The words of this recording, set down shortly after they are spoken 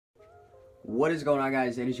What is going on,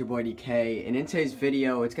 guys? It is your boy DK, and in today's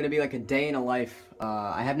video it's going to be like a day in a life.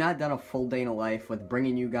 I have not done a full day in a life with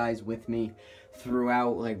bringing you guys with me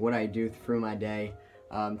throughout like what I do through my day.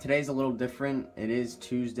 Today's a little different. It is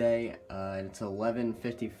Tuesday, it's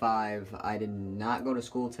 11:55. I did not go to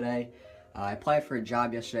school today. I applied for a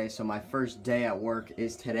job yesterday, so my first day at work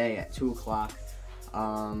is today at 2 o'clock.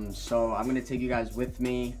 So I'm going to take you guys with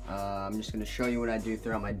me. I'm just going to show you what I do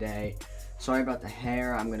throughout my day. Sorry about the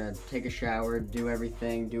hair. I'm gonna take a shower, do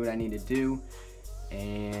everything, do what I need to do,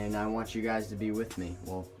 and I want you guys to be with me.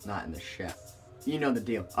 Well, not in the shower. You know the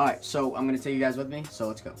deal. Alright, so I'm gonna take you guys with me, so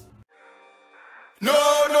let's go. No,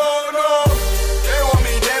 they want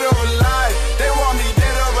me dead or alive. They want me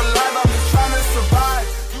dead or alive. I'm just trying to survive.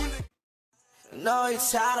 No,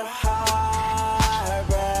 it's out of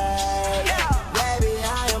heartbreak. Baby,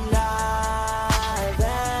 I am not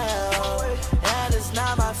there, and it's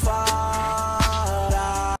not my fault.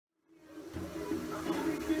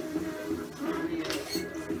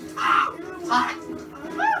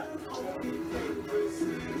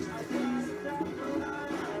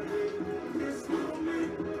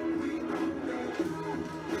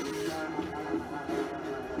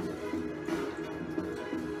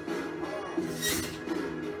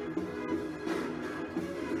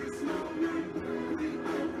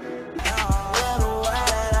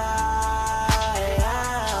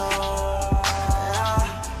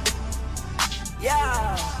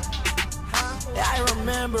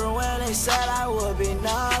 Remember when they said I would be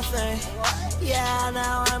nothing? Yeah,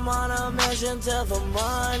 now I'm on a mission to the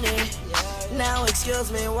money. Now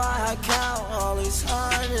excuse me why I count all these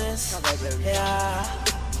hundreds. Yeah,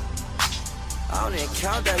 I don't even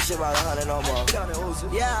count that shit by the 100 no more.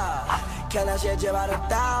 Yeah, count that shit by the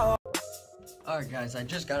 1,000. Alright guys, I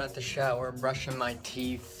just got out the shower, brushing my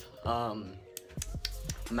teeth, mouth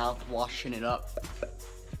washing it up.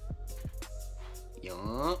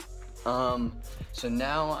 Yeah. So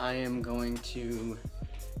now I am going to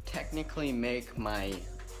technically make my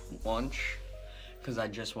lunch because I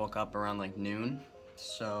just woke up around like noon.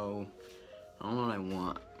 So I don't know what I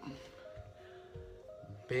want.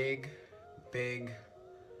 Big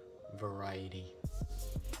variety.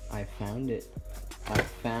 I found it. I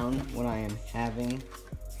found what I am having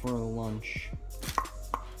for lunch.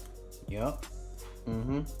 Yup.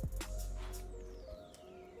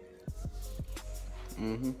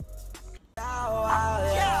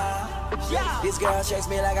 This girl checks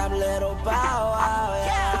me like I'm little Bow Wow,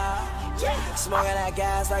 yeah. Smoking that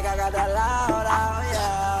gas like I got that loud out,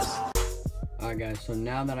 yeah. Alright guys, so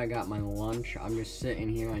now that I got my lunch, I'm just sitting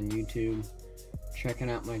here on YouTube, checking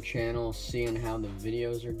out my channel, seeing how the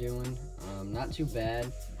videos are doing. Not too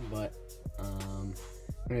bad, but I'm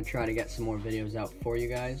gonna try to get some more videos out for you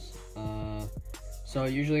guys. So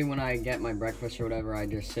usually when I get my breakfast or whatever, I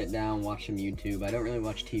just sit down, watch some YouTube. I don't really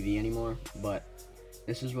watch TV anymore, but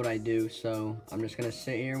this is what I do. So I'm just gonna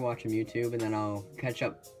sit here, watch some YouTube, and then I'll catch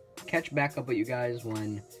back up with you guys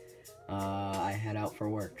when I head out for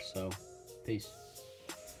work. So peace.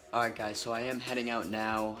 Alright guys, so I am heading out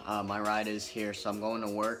now. My ride is here, so I'm going to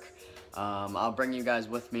work. I'll bring you guys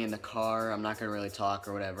with me in the car. I'm not gonna really talk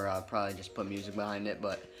or whatever. I'll probably just put music behind it,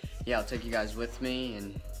 but yeah, I'll take you guys with me,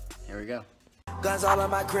 and here we go. Guns all in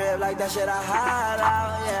my crib like that shit I hide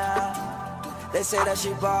out, yeah. They say that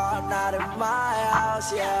she ball, not in my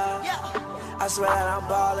house, yeah. I swear that I'm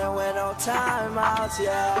ballin' with no timeouts,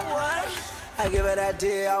 yeah. I give her that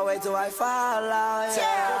D, I'll wait till I fall out,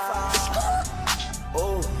 yeah.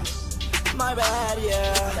 Oh, my bad,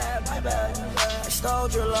 yeah. I stole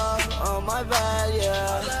your love, oh my bad,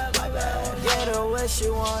 yeah. Get her what she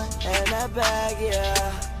want, and that bag,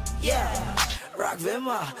 yeah. Rock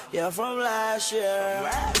Vima, yeah, from last year.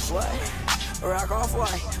 Rock off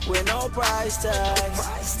white with no price tag.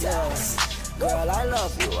 Yeah. Girl, I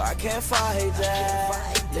love you, I can't fight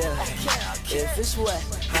that. Yeah. If it's wet,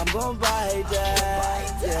 I'm gon' bite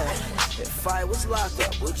that. Yeah. If I was locked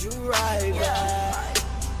up, would you ride back?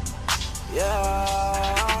 Yeah.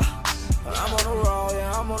 I'm on a roll,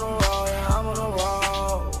 yeah, I'm on a roll, yeah, I'm on a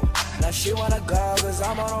roll. Now she wanna go, cause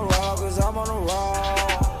I'm on a roll, cause I'm on a roll.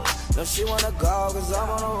 No, she wanna go, cause I'm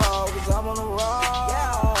on a roll, cause I'm on a roll.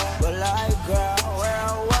 Yeah. But like, girl,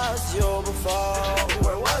 where was you before?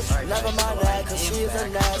 Where was you? Never mind that, cause she's a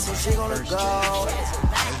nut, so she gonna go.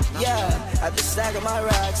 Yeah, I just stacking my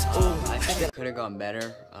racks. Ooh. I think it could have gone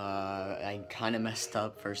better. I kind of messed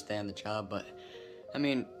up first day on the job, but I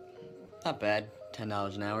mean, not bad.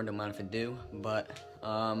 $10 an hour, don't mind if I do. But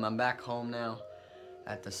I'm back home now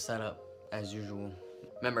at the setup as usual.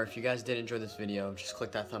 Remember, if you guys did enjoy this video, just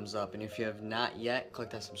click that thumbs up. And if you have not yet,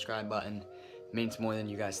 click that subscribe button. It means more than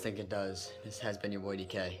you guys think it does. This has been your boy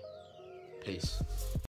DK. Peace.